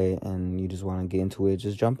really right and you just want to get into it,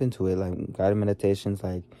 just jump into it. Like guided meditations,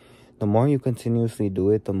 like the more you continuously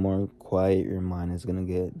do it, the more quiet your mind is gonna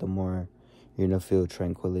get, the more you're gonna feel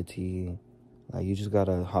tranquility. Like you just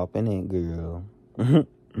gotta hop in it, girl.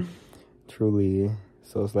 Truly.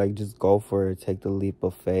 So it's like, just go for it, take the leap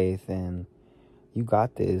of faith, and you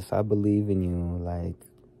got this. I believe in you. Like,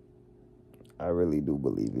 I really do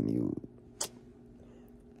believe in you.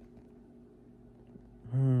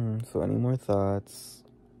 So any more thoughts?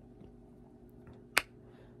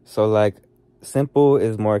 So like, simple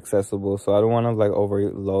is more accessible. So I don't want to like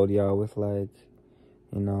overload y'all with like,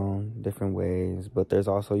 you know, different ways. But there's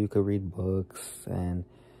also, you could read books, and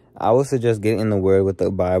I would suggest getting in the Word with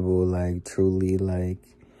the Bible, like truly, like,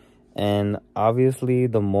 and obviously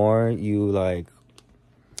the more you like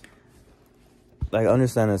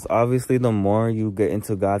understand this, obviously the more you get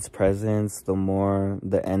into God's presence, the more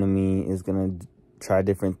the enemy is gonna try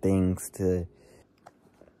different things to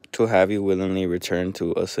have you willingly return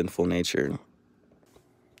to a sinful nature.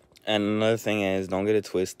 And another thing is, don't get it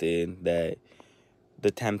twisted that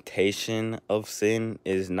the temptation of sin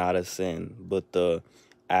is not a sin, but the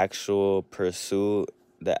actual pursuit,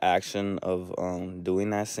 the action of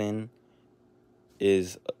doing that sin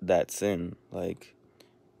is that sin. Like,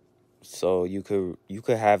 so you could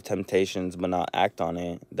have temptations but not act on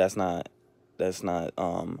it. That's not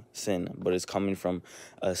sin, but it's coming from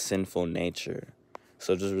a sinful nature.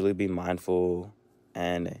 So just really be mindful,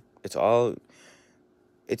 and it's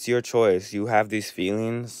your choice. You have these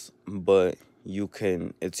feelings, but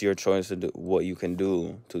it's your choice to do what you can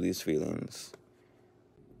do to these feelings.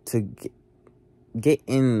 To get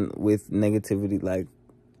in with negativity, like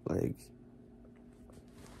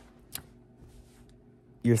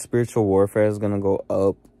your spiritual warfare is gonna go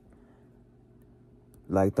up.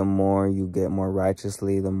 Like, the more you get more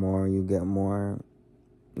righteously, the more you get more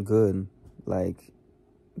good. Like,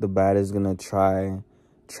 the bad is gonna try,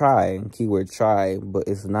 keyword try, but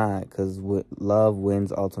it's not, because love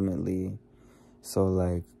wins ultimately. So,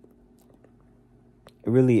 like, it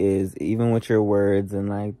really is. Even with your words and,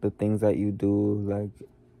 like, the things that you do, like,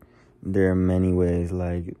 there are many ways.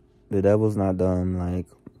 Like, the devil's not dumb, like,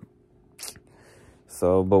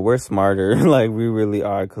 so, but we're smarter. Like, we really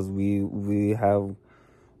are, because we're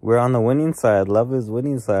on the winning side. Love is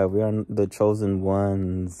winning side. We're on the chosen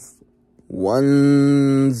ones.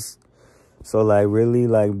 So, like, really,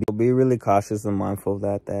 like, be really cautious and mindful of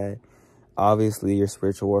that obviously your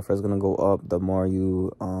spiritual warfare is going to go up the more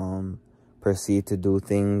you proceed to do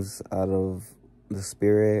things out of the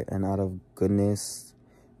spirit and out of goodness.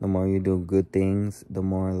 The more you do good things, the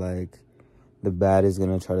more, like, the bad is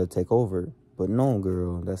going to try to take over. But no,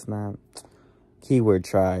 girl, that's not keyword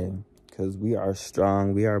try. Because we are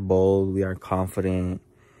strong, we are bold, we are confident,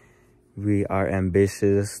 we are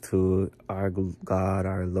ambitious to our God,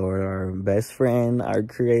 our Lord, our best friend, our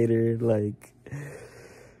creator. Like,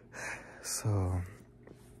 so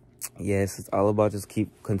yes, it's all about just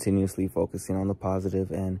keep continuously focusing on the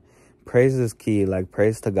positive, and praise is key. Like,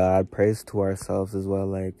 praise to God, praise to ourselves as well.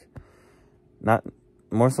 Like, not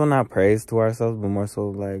praise to ourselves, but more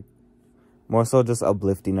so just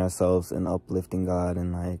uplifting ourselves and uplifting God.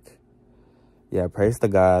 And, like, yeah, praise to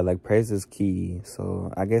God. Like, praise is key.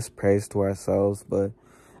 So I guess praise to ourselves, but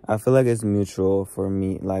I feel like it's mutual for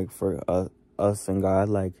me, like, for us and God.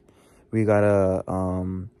 Like, we gotta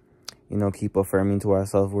you know, keep affirming to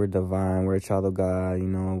ourselves we're divine, we're a child of God, you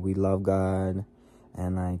know, we love God.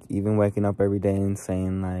 And, like, even waking up every day and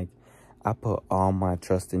saying, like, I put all my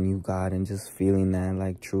trust in you, God, and just feeling that,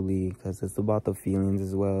 like, truly, because it's about the feelings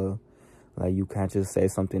as well. Like, you can't just say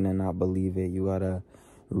something and not believe it. You gotta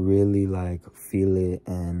really, like, feel it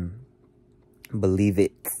and believe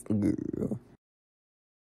it, girl.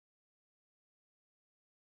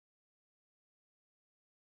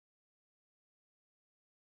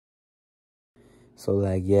 So,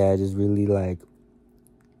 like, yeah, just really, like,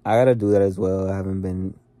 I gotta do that as well. I'm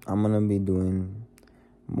gonna be doing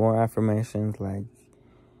more affirmations. Like,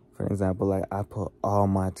 for example, like, I put all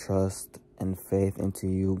my trust and faith into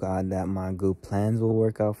you, God, that my good plans will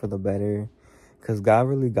work out for the better. Because God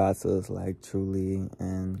really got us, like, truly,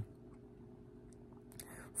 and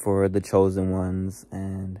for the chosen ones.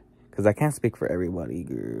 And because I can't speak for everybody,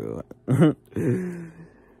 girl.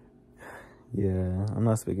 Yeah, I'm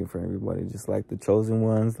not speaking for everybody. Just like the chosen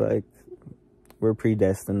ones, like we're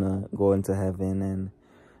predestined to go into heaven and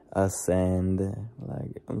ascend.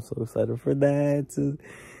 Like I'm so excited for that, to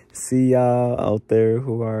see y'all out there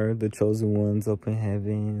who are the chosen ones up in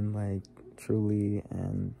heaven, like truly.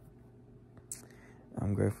 And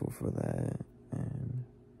I'm grateful for that. And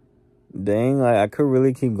dang, like I could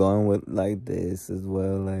really keep going with like this as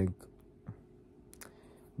well, like,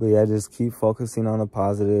 but yeah, just keep focusing on the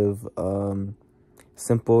positive.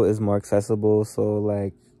 Simple is more accessible, so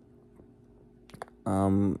like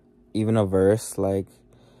even a verse, like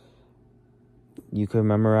you could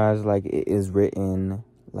memorize, like it is written,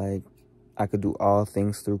 like I could do all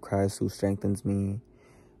things through Christ who strengthens me.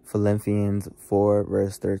 Philippians 4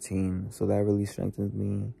 verse 13. So that really strengthens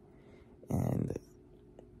me, and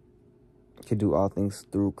could do all things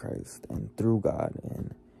through Christ and through God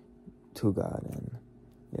and to God. And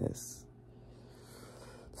yes,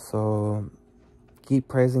 so keep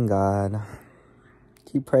praising God,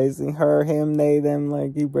 keep praising her, him, they, them,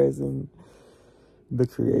 like keep praising the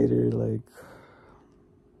Creator. Like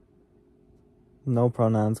no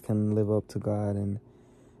pronouns can live up to God and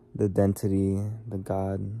the identity, the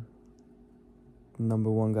God,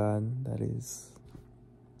 number one God, that is.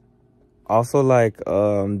 Also, like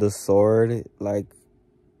the sword, like,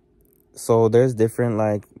 so there's different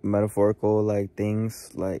like metaphorical like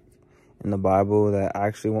things like in the Bible that I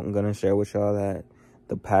actually I'm gonna share with y'all, that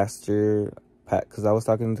the pastor, because I was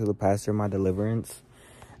talking to the pastor in my deliverance.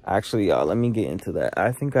 Actually, y'all, let me get into that.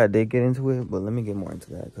 I think I did get into it, but let me get more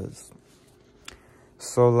into that. Because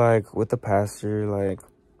so like with the pastor, like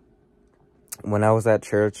when I was at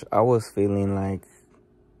church, I was feeling like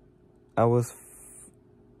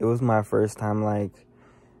it was my first time like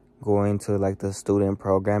going to like the student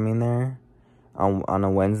programming there on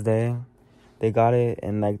a Wednesday. They got it,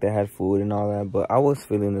 and like they had food and all that, but I was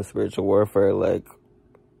feeling the spiritual warfare. Like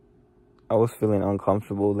I was feeling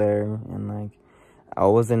uncomfortable there, and like I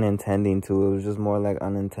wasn't intending to. It was just more like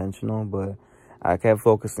unintentional, but I kept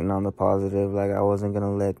focusing on the positive. Like I wasn't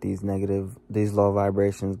gonna let these low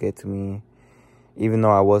vibrations get to me, even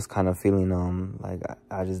though I was kind of feeling them. Like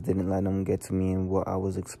I just didn't let them get to me and what I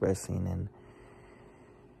was expressing. And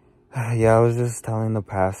yeah, I was just telling the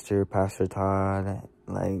Pastor Todd,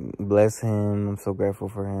 like, bless him. I'm so grateful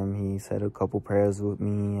for him. He said a couple prayers with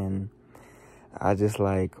me, and I just,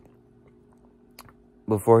 like,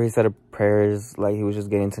 before he said the prayers, like, he was just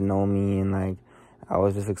getting to know me, and, like, I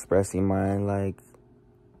was just expressing my, like,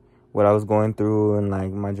 what I was going through, and,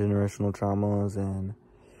 like, my generational traumas, and,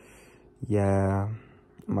 yeah,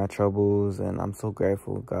 my troubles, and I'm so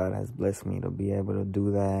grateful God has blessed me to be able to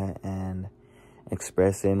do that, and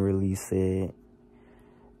express it and release it.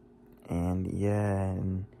 And yeah,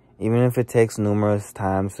 and even if it takes numerous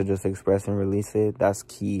times to just express and release it, that's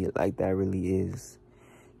key. Like that really is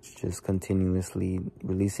just continuously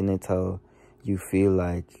releasing it till you feel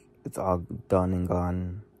like it's all done and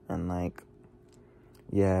gone. And like,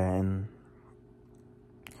 yeah,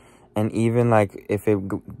 and even like if it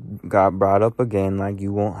got brought up again, like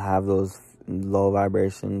you won't have those low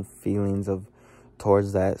vibration feelings of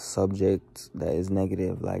towards that subject that is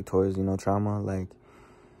negative, like towards, you know, trauma. Like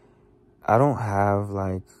I don't have,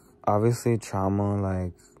 like, obviously trauma,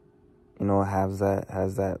 like, you know, has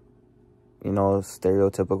that, you know,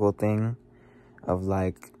 stereotypical thing of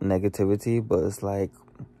like negativity, but it's like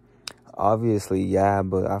obviously, yeah,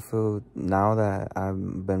 but I feel now that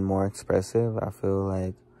I've been more expressive, I feel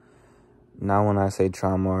like now when I say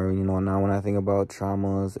trauma, or, you know, now when I think about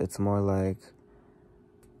traumas, it's more like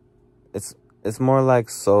it's more like,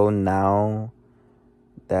 so now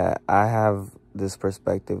that I have this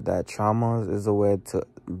perspective that trauma is a way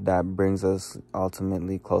that brings us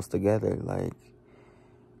ultimately close together, like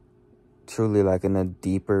truly, like in a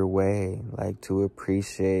deeper way, like to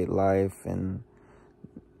appreciate life and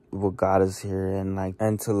what God is here, and like,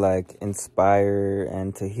 and to like inspire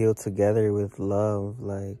and to heal together with love,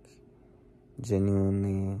 like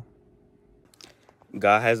genuinely.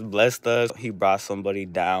 God has blessed us. He brought somebody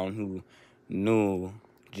down who knew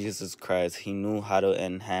Jesus Christ. He knew how to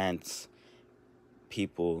enhance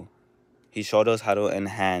people. He showed us how to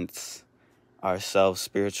enhance ourselves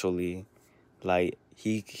spiritually. Like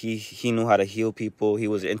he knew how to heal people. He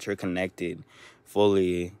was interconnected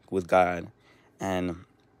fully with God. And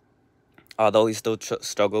although he still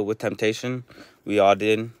struggled with temptation, we all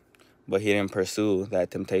did, but he didn't pursue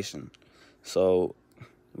that temptation. So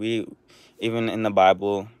we, even in the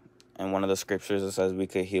Bible, in one of the scriptures, it says we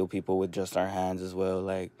could heal people with just our hands as well.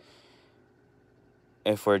 Like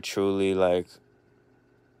if we truly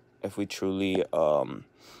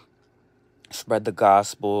spread the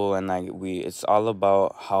gospel, and like it's all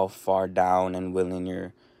about how far down and willing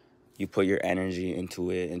you put your energy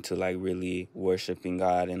into like really worshiping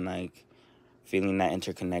God and like feeling that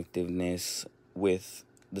interconnectedness with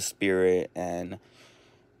the Spirit and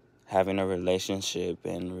having a relationship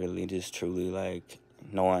and really just truly like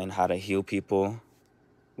knowing how to heal people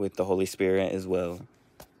with the Holy Spirit as well.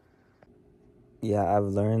 Yeah, I've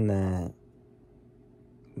learned that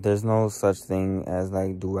there's no such thing as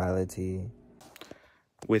like duality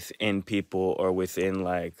within people or within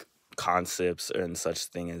like concepts and such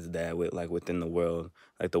thing as that with like within the world.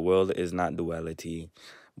 Like the world is not duality,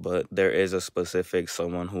 but there is a specific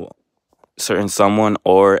someone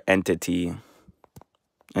or entity,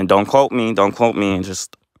 and don't quote me, and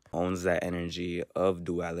just owns that energy of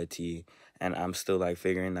duality. And I'm still like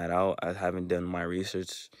figuring that out. I haven't done my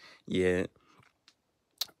research yet.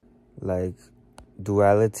 Like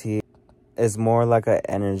duality is more like an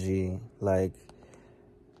energy, like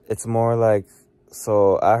it's more like,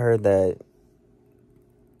 so I heard that,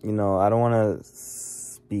 you know, I don't want to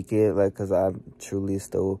speak it like because I'm truly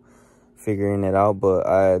still figuring it out,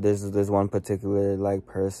 but there's one particular like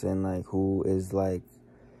person like who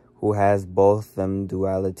has both them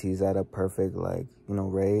dualities at a perfect like, you know,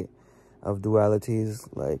 rate of dualities,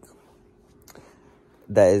 like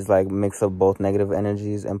that is like mix of both negative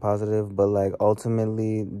energies and positive, but like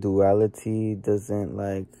ultimately duality doesn't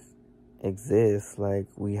like exist. Like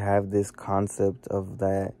we have this concept of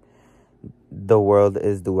that the world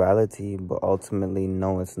is duality, but ultimately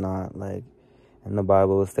no, it's not. Like in the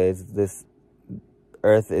Bible it states this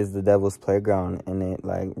earth is the devil's playground, and it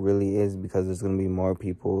like really is, because there's going to be more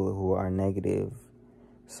people who are negative.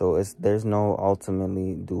 So there's no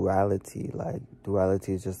ultimately duality. Like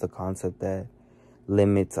duality is just a concept that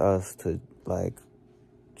limits us to like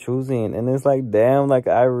choosing. And it's like, damn, like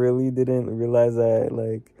I really didn't realize that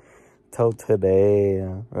like till today,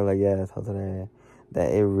 or like till today,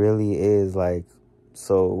 that it really is like,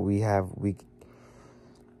 so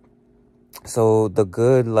so the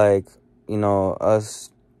good, like, you know,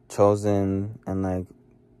 us chosen, and like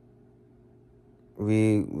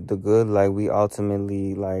we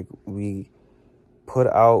ultimately like we put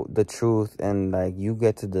out the truth, and like you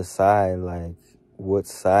get to decide like what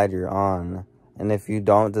side you're on. And if you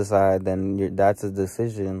don't decide, then that's a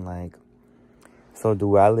decision. Like, so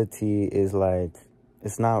duality is like,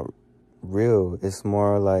 it's not real. It's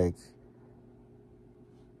more like,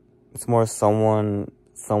 it's more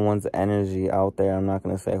someone's energy out there. I'm not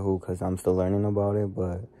going to say who because I'm still learning about it,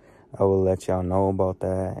 but I will let y'all know about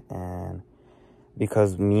that. And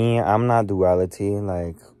because I'm not duality,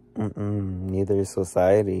 like, neither is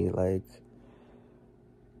society. Like,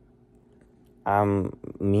 I'm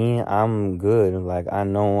good. Like, I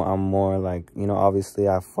know I'm more like, you know, obviously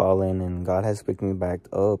I've fallen and God has picked me back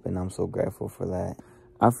up, and I'm so grateful for that.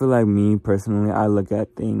 I feel like me personally, I look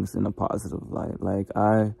at things in a positive light. Like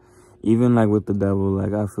even like with the devil,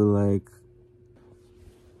 like I feel like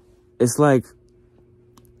it's like,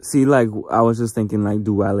 see, like I was just thinking like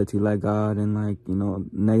duality, like God and like, you know,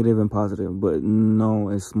 negative and positive, but no,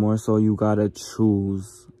 it's more so you gotta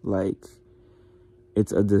choose. Like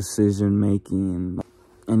it's a decision making.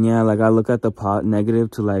 And yeah, like I look at the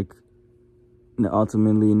negative to like,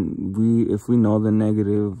 ultimately if we know the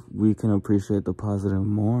negative, we can appreciate the positive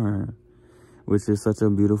more, which is such a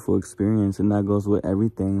beautiful experience. And that goes with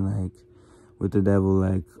everything, like with the devil,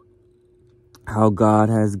 like how God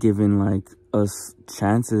has given like us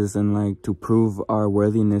chances and like to prove our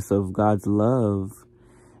worthiness of God's love.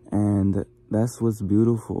 And that's what's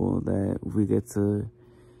beautiful, that we get to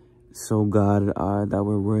show God that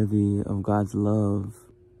we're worthy of God's love.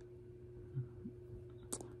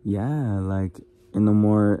 Yeah, like in a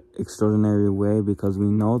more extraordinary way, because we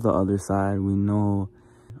know the other side, we know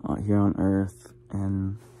here on earth,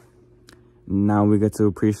 and now we get to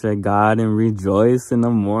appreciate God and rejoice in a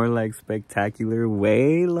more like spectacular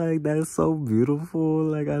way. Like that's so beautiful.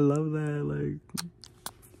 Like I love that. Like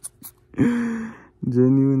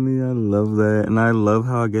genuinely, I love that. And I love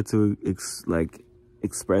how I get to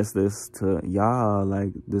express this to y'all.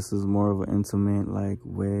 Like this is more of an intimate like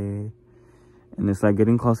way. And it's like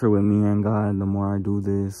getting closer with me and God the more I do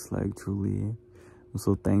this. Like truly, I'm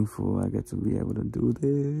so thankful I get to be able to do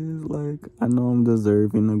this. Like I know I'm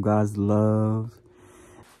deserving of God's love.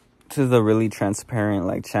 This is a really transparent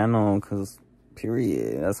like channel, because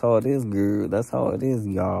period, that's how it is, girl. That's how it is,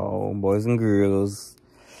 y'all, boys and girls,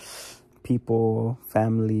 people,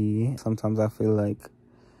 family. Sometimes I feel like,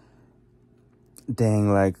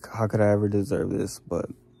 dang, like how could I ever deserve this? But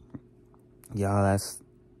y'all, that's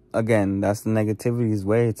the negativity's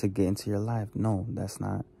way to get into your life. No, that's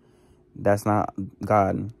not That's not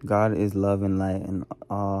God. God is love and light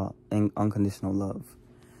and unconditional love.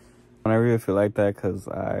 I really feel like that because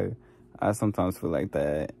I sometimes feel like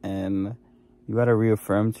that. And you got to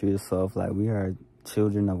reaffirm to yourself, like, we are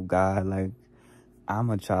children of God. Like, I'm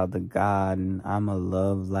a child of God and I'm a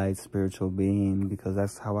love, light, spiritual being because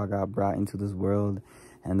that's how I got brought into this world.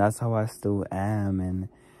 And that's how I still am. And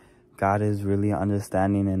God is really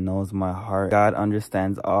understanding and knows my heart. God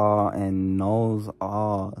understands all and knows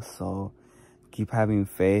all. So keep having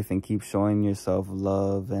faith and keep showing yourself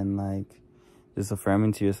love and, like, just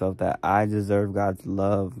affirming to yourself that I deserve God's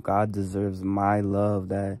love. God deserves my love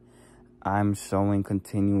that I'm showing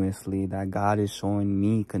continuously, that God is showing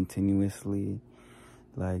me continuously.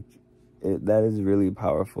 Like, that is really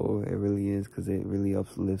powerful. It really is, because it really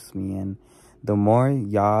uplifts me. And the more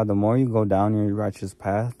you go down your righteous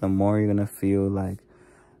path, the more you're going to feel like,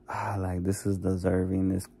 like, this is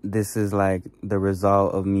deserving. This is like the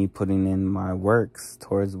result of me putting in my works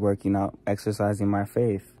towards working out, exercising my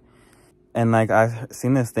faith. And, like, I've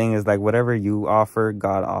seen this thing is, like, whatever you offer,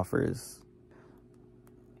 God offers.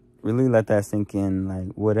 Really let that sink in.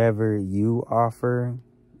 Like, whatever you offer,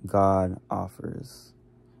 God offers.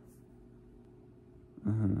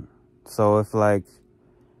 So if, like,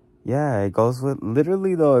 yeah, it goes with,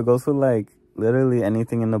 literally, though, it goes with, like, literally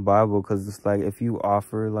anything in the Bible. Because it's, like, if you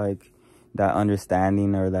offer, like, that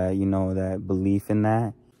understanding or that, you know, that belief in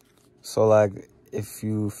that. So, like, if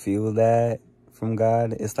you feel that from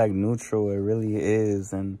God, it's like neutral. It really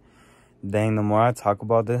is. And dang, the more I talk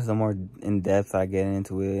about this, the more in depth I get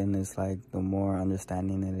into it, and it's like the more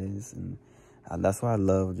understanding it is. And that's why I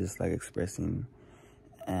love just, like, expressing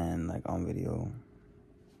and, like, on video.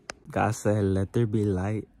 God said, let there be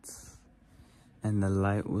light, and the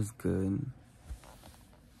light was good.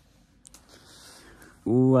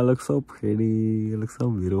 Ooh, I look so pretty. I look so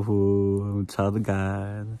beautiful. I'm a child of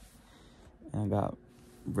God. And I got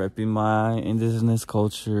repping my indigenous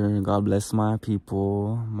culture. God bless my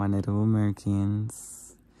people, my Native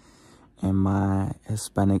Americans, and my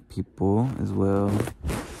Hispanic people as well,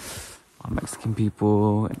 my Mexican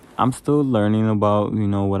people. I'm still learning about, you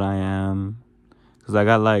know, what I am, because I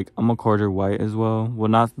got, like, I'm a quarter white as well. Well,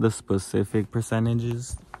 not the specific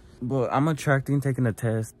percentages, but I'm attracting taking a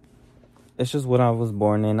test. It's just what I was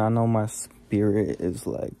born in. I know my spirit is,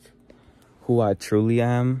 like, who I truly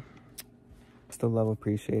am. Still love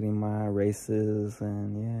appreciating my races,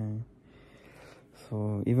 and yeah.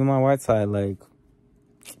 So even my white side, like,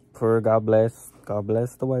 for God bless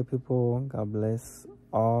the white people, God bless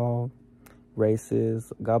all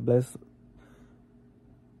races, God bless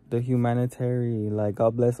the humanitarian, like,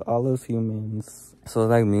 God bless all us humans. So,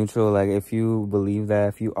 like, mutual. Like, if you believe that,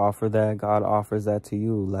 if you offer that, God offers that to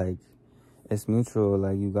you. Like, it's mutual.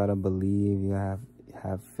 Like, you gotta believe, you have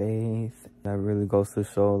faith. That really goes to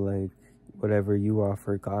show, like, whatever you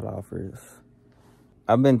offer, God offers.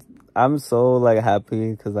 I'm so, like,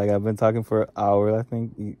 happy because, like, I've been talking for an hour, I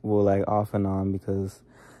think, well, like, off and on, because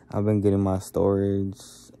I've been getting my storage.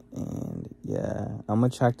 And yeah, I'm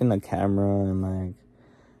attracting a camera, and, like,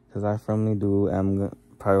 because I firmly am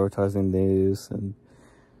prioritizing this and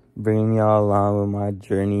bringing y'all along with my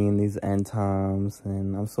journey in these end times.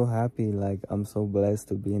 And I'm so happy. Like, I'm so blessed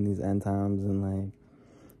to be in these end times, and, like,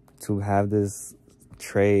 to have this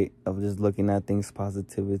trait of just looking at things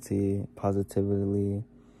positively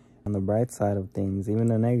on the bright side of things, even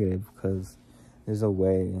the negative, because there's a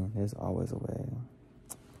way. There's always a way.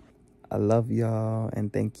 I love y'all,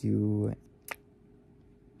 and thank you.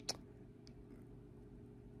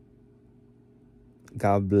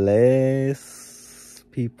 God bless,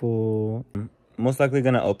 people. I'm most likely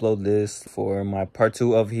gonna upload this for my part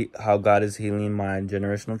 2 of how God is healing my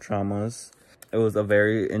generational traumas. It was a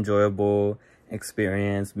very enjoyable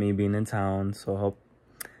experience, me being in town. So hope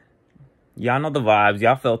y'all know the vibes.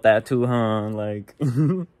 Y'all felt that too, huh? Like,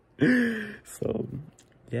 so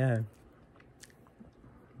yeah.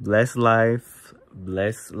 Bless life,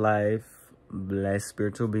 bless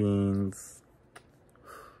spiritual beings.